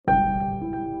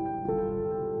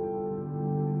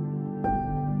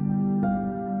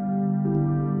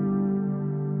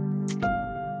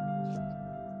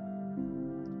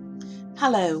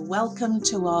Hello, welcome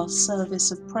to our service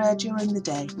of prayer during the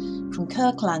day from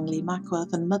Kirk Langley,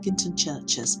 Mackworth and Muggington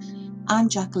Churches. I'm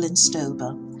Jacqueline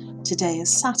Stober. Today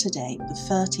is Saturday, the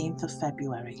 13th of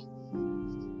February.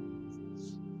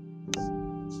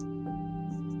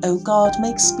 O God,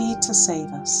 make speed to save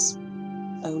us.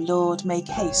 O Lord, make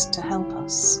haste to help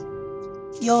us.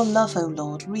 Your love, O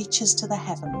Lord, reaches to the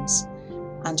heavens,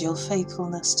 and your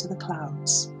faithfulness to the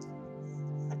clouds.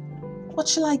 What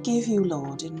shall I give you,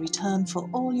 Lord, in return for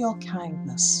all your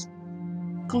kindness?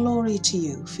 Glory to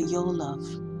you for your love.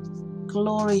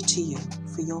 Glory to you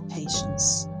for your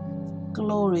patience.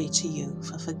 Glory to you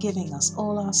for forgiving us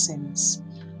all our sins.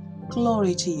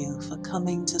 Glory to you for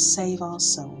coming to save our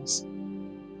souls.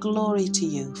 Glory to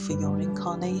you for your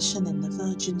incarnation in the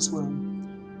Virgin's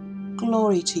womb.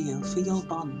 Glory to you for your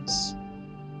bonds.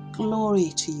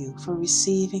 Glory to you for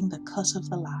receiving the cut of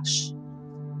the lash.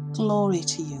 Glory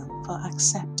to you for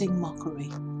accepting mockery.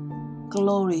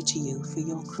 Glory to you for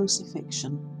your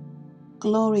crucifixion.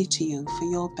 Glory to you for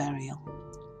your burial.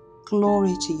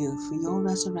 Glory to you for your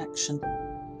resurrection.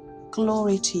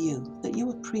 Glory to you that you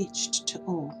were preached to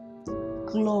all.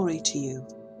 Glory to you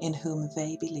in whom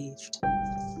they believed.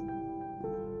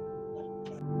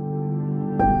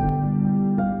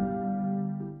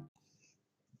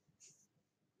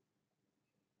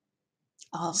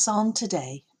 Our psalm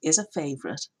today is a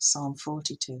favourite, Psalm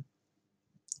 42.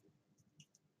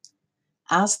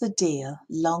 As the deer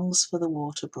longs for the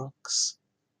water brooks,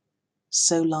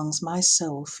 so longs my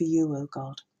soul for you, O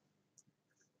God.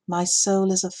 My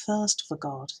soul is athirst for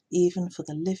God, even for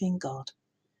the living God.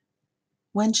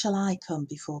 When shall I come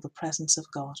before the presence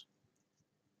of God?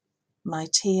 My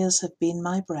tears have been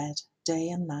my bread day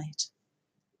and night,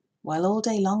 while all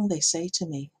day long they say to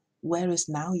me, where is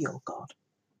now your God?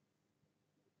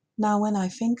 Now when I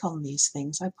think on these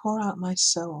things, I pour out my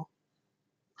soul.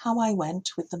 How I went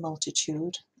with the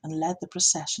multitude and led the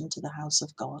procession to the house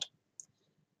of God,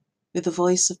 with the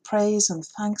voice of praise and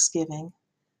thanksgiving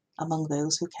among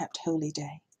those who kept holy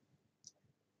day.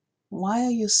 Why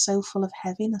are you so full of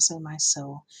heaviness, O my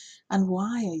soul? And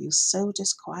why are you so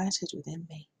disquieted within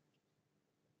me?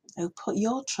 O put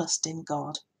your trust in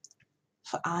God,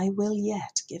 for I will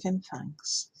yet give him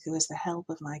thanks, who is the help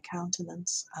of my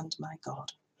countenance and my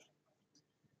God.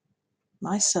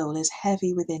 My soul is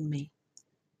heavy within me.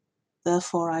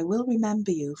 Therefore I will remember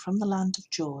you from the land of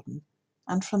Jordan,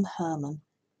 and from Hermon,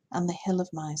 and the hill of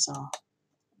Mizar.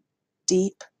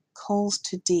 Deep calls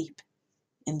to deep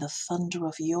in the thunder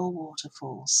of your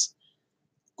waterfalls.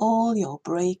 All your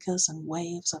breakers and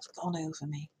waves have gone over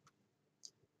me.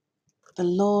 The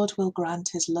Lord will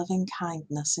grant his loving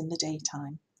kindness in the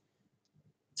daytime.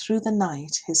 Through the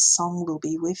night his song will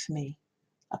be with me,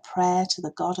 a prayer to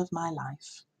the God of my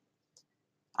life.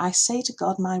 I say to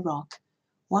God my rock,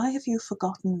 why have you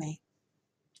forgotten me?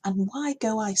 And why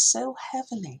go I so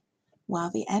heavily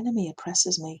while the enemy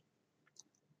oppresses me?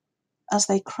 As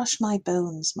they crush my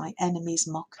bones, my enemies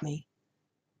mock me,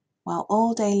 while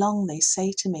all day long they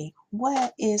say to me,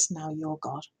 where is now your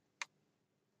God?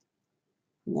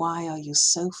 Why are you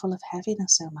so full of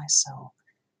heaviness, O my soul?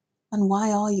 And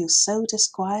why are you so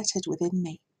disquieted within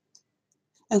me?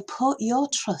 O put your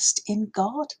trust in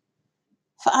God,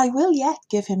 for I will yet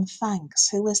give him thanks,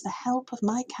 who is the help of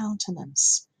my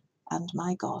countenance and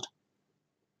my God.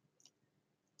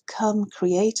 Come,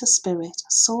 Creator Spirit,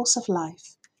 source of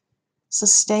life,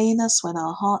 sustain us when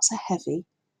our hearts are heavy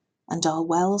and our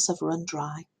wells have run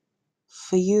dry,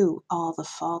 for you are the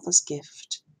Father's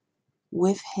gift,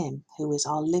 with him who is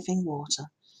our living water,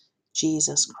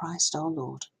 Jesus Christ our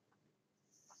Lord.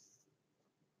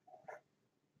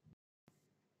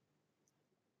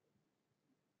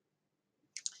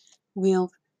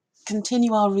 We'll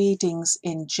continue our readings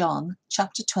in John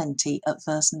chapter 20 at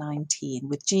verse 19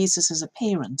 with Jesus'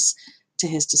 appearance to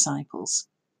his disciples.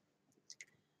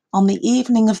 On the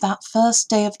evening of that first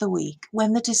day of the week,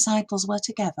 when the disciples were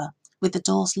together with the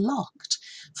doors locked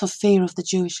for fear of the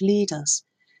Jewish leaders,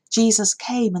 Jesus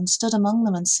came and stood among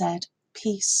them and said,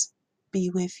 "Peace be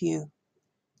with you."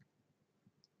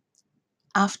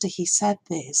 After he said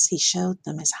this, he showed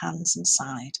them his hands and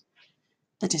side.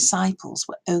 The disciples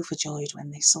were overjoyed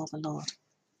when they saw the Lord.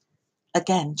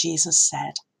 Again, Jesus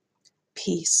said,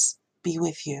 "Peace be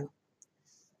with you.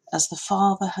 As the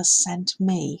Father has sent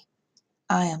me,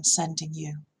 I am sending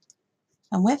you."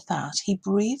 And with that, he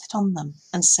breathed on them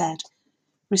and said,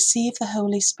 "Receive the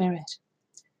Holy Spirit.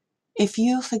 If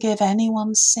you forgive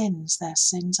anyone's sins, their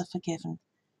sins are forgiven.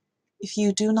 If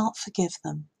you do not forgive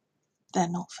them, they're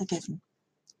not forgiven."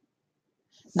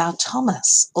 Now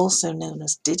Thomas, also known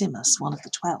as Didymus, one of the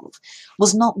 12,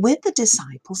 was not with the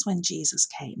disciples when Jesus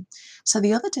came. So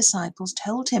the other disciples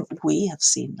told him, "We have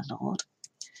seen the Lord."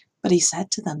 But he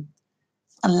said to them,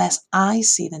 "Unless I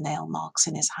see the nail marks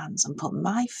in his hands and put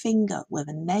my finger where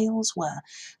the nails were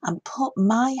and put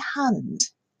my hand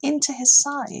into his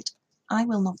side, I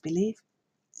will not believe."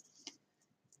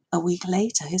 A week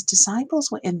later, his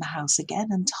disciples were in the house again,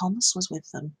 and Thomas was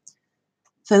with them.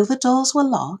 Though the doors were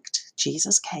locked,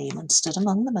 Jesus came and stood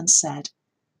among them and said,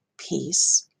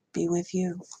 "Peace be with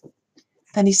you."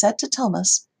 Then he said to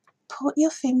Thomas, "Put your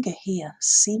finger here,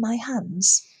 see my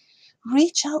hands?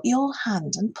 Reach out your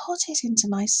hand and put it into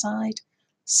my side.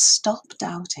 Stop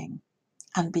doubting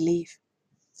and believe."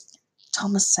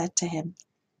 Thomas said to him,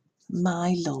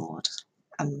 "My Lord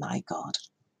and my God."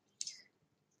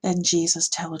 Then Jesus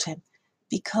told him,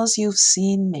 "Because you've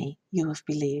seen me, you have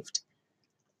believed.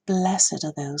 Blessed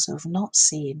are those who have not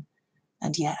seen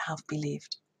and yet have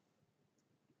believed."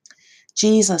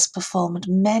 Jesus performed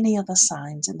many other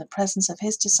signs in the presence of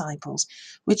his disciples,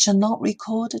 which are not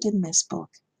recorded in this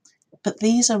book. But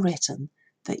these are written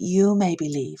that you may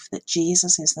believe that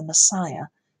Jesus is the Messiah,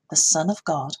 the Son of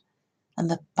God, and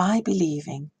that by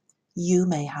believing you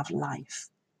may have life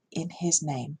in his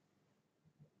name.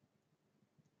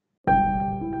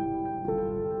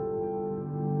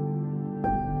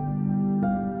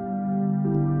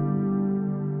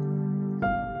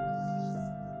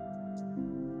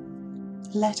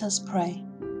 Let us pray.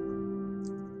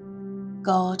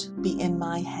 God, be in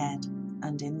my head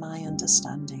and in my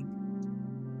understanding.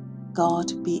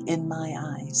 God, be in my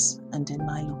eyes and in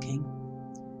my looking.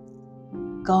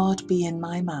 God, be in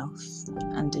my mouth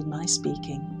and in my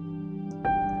speaking.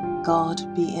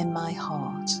 God, be in my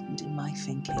heart and in my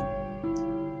thinking.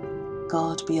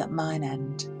 God, be at mine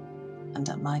end and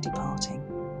at my departing.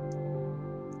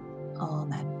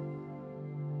 Amen.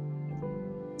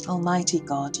 Almighty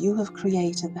God, you have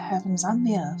created the heavens and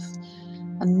the earth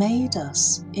and made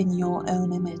us in your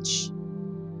own image.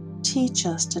 Teach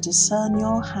us to discern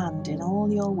your hand in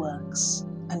all your works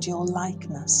and your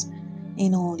likeness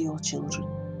in all your children.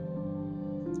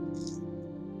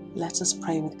 Let us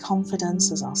pray with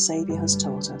confidence as our Saviour has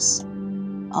taught us.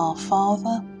 Our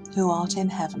Father, who art in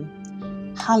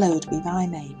heaven, hallowed be thy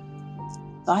name.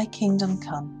 Thy kingdom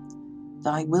come,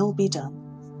 thy will be done,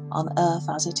 on earth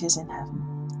as it is in heaven.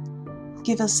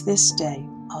 Give us this day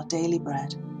our daily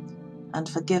bread, and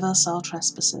forgive us our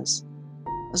trespasses,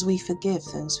 as we forgive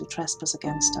those who trespass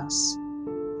against us.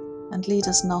 And lead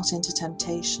us not into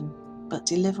temptation, but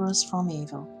deliver us from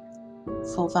evil.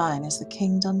 For thine is the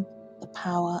kingdom, the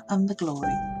power, and the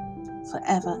glory, for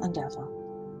ever and ever.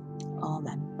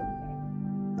 Amen.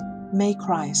 May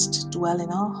Christ dwell in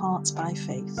our hearts by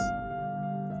faith.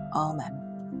 Amen.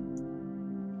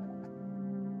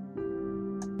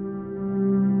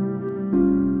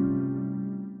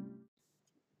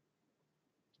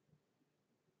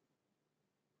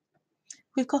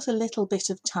 We've got a little bit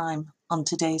of time on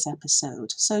today's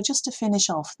episode, so just to finish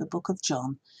off the book of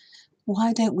John,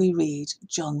 why don't we read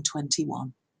John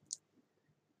 21?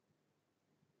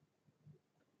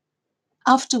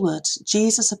 Afterwards,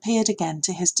 Jesus appeared again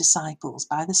to his disciples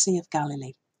by the Sea of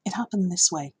Galilee. It happened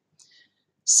this way.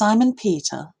 Simon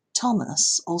Peter,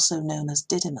 Thomas, also known as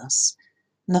Didymus,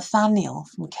 Nathanael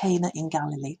from Cana in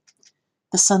Galilee,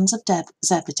 the sons of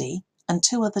Zebedee, and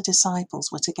 2 other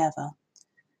disciples were together.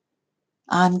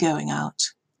 "I'm going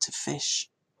out to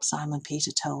fish," Simon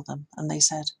Peter told them, and they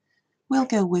said, "We'll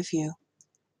go with you."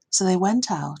 So they went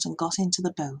out and got into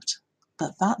the boat,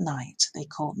 but that night they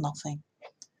caught nothing.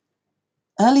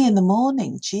 Early in the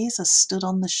morning, Jesus stood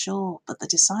on the shore, but the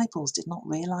disciples did not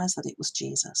realize that it was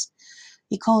Jesus.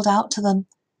 He called out to them,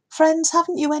 "Friends,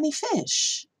 haven't you any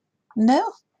fish?"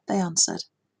 "No," they answered.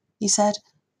 He said,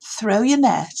 "Throw your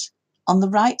net on the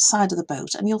right side of the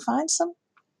boat and you'll find some."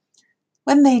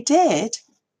 When they did,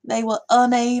 they were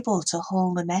unable to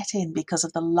haul the net in because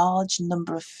of the large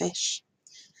number of fish.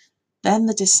 Then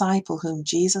the disciple whom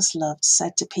Jesus loved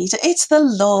said to Peter, "It's the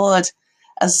Lord."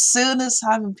 As soon as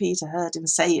Simon Peter heard him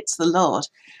say, "It's the Lord,"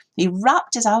 he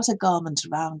wrapped his outer garment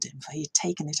around him, for he had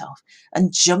taken it off,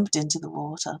 and jumped into the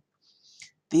water.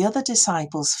 The other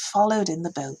disciples followed in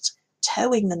the boat,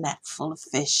 towing the net full of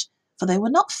fish, for they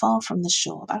were not far from the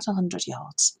shore, about 100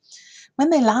 yards. When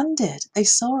they landed, they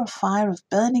saw a fire of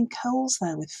burning coals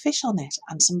there with fish on it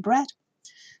and some bread.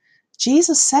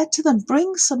 Jesus said to them,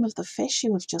 "Bring some of the fish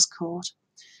you have just caught."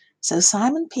 So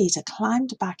Simon Peter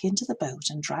climbed back into the boat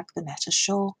and dragged the net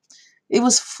ashore. It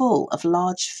was full of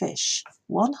large fish,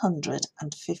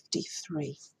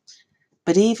 153.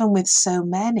 But even with so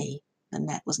many, the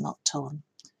net was not torn.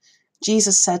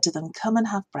 Jesus said to them, "Come and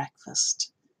have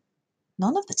breakfast."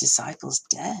 None of the disciples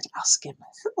dared ask him,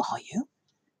 "Who are you?"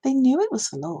 They knew it was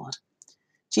the Lord.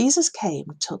 Jesus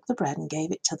came, took the bread and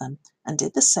gave it to them, and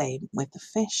did the same with the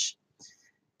fish.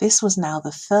 This was now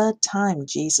the third time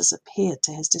Jesus appeared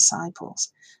to his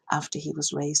disciples after he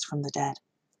was raised from the dead.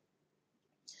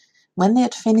 When they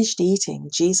had finished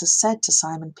eating, Jesus said to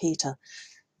Simon Peter,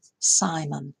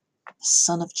 "Simon,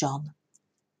 son of John,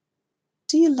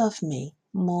 do you love me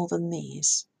more than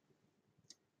these?"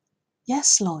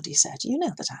 "Yes, Lord," he said, "you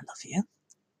know that I love you."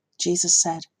 Jesus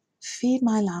said, "Feed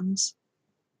my lambs."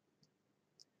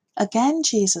 Again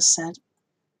Jesus said,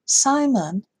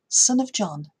 "Simon, son of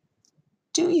John,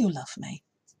 do you love me?"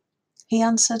 He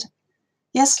answered,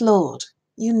 "Yes, Lord,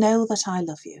 you know that I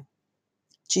love you."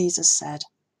 Jesus said,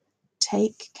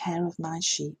 "Take care of my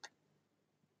sheep."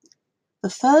 The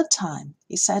third time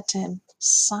he said to him,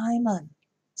 "Simon,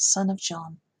 son of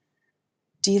John,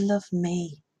 do you love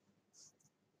me?"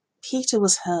 Peter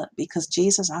was hurt because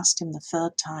Jesus asked him the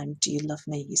third time, "Do you love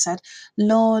me?" He said,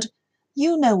 "Lord,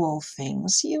 you know all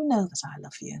things. You know that I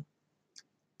love you."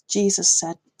 Jesus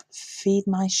said, "Feed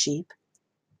my sheep.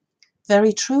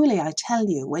 Very truly, I tell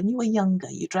you, when you were younger,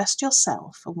 you dressed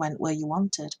yourself and went where you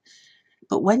wanted.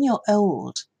 But when you're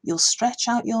old, you'll stretch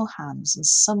out your hands and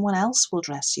someone else will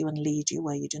dress you and lead you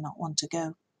where you do not want to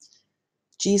go."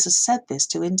 Jesus said this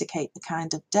to indicate the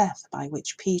kind of death by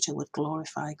which Peter would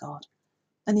glorify God.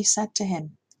 Then he said to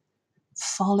him,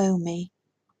 "Follow me."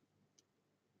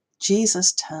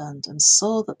 Jesus turned and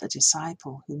saw that the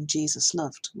disciple whom Jesus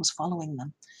loved was following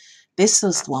them. This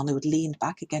was the one who had leaned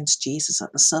back against Jesus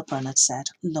at the supper and had said,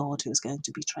 "Lord, who is going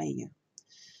to betray you?"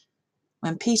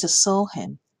 When Peter saw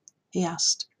him, he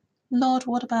asked, "Lord,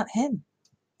 what about him?"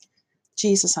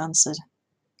 Jesus answered,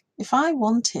 "If I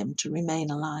want him to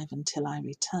remain alive until I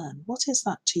return, what is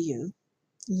that to you?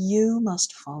 You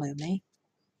must follow me."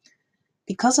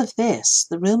 Because of this,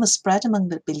 the rumor spread among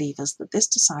the believers that this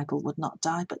disciple would not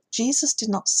die, but Jesus did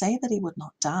not say that he would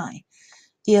not die.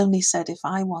 He only said, "If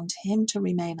I want him to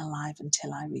remain alive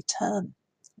until I return,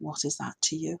 what is that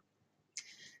to you?"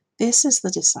 This is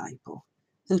the disciple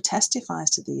who testifies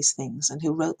to these things and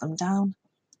who wrote them down.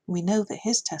 We know that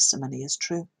his testimony is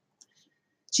true.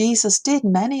 Jesus did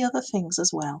many other things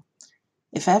as well.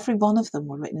 If every one of them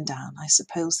were written down, I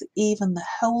suppose that even the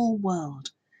whole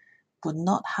world would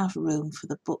not have room for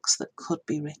the books that could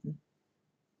be written.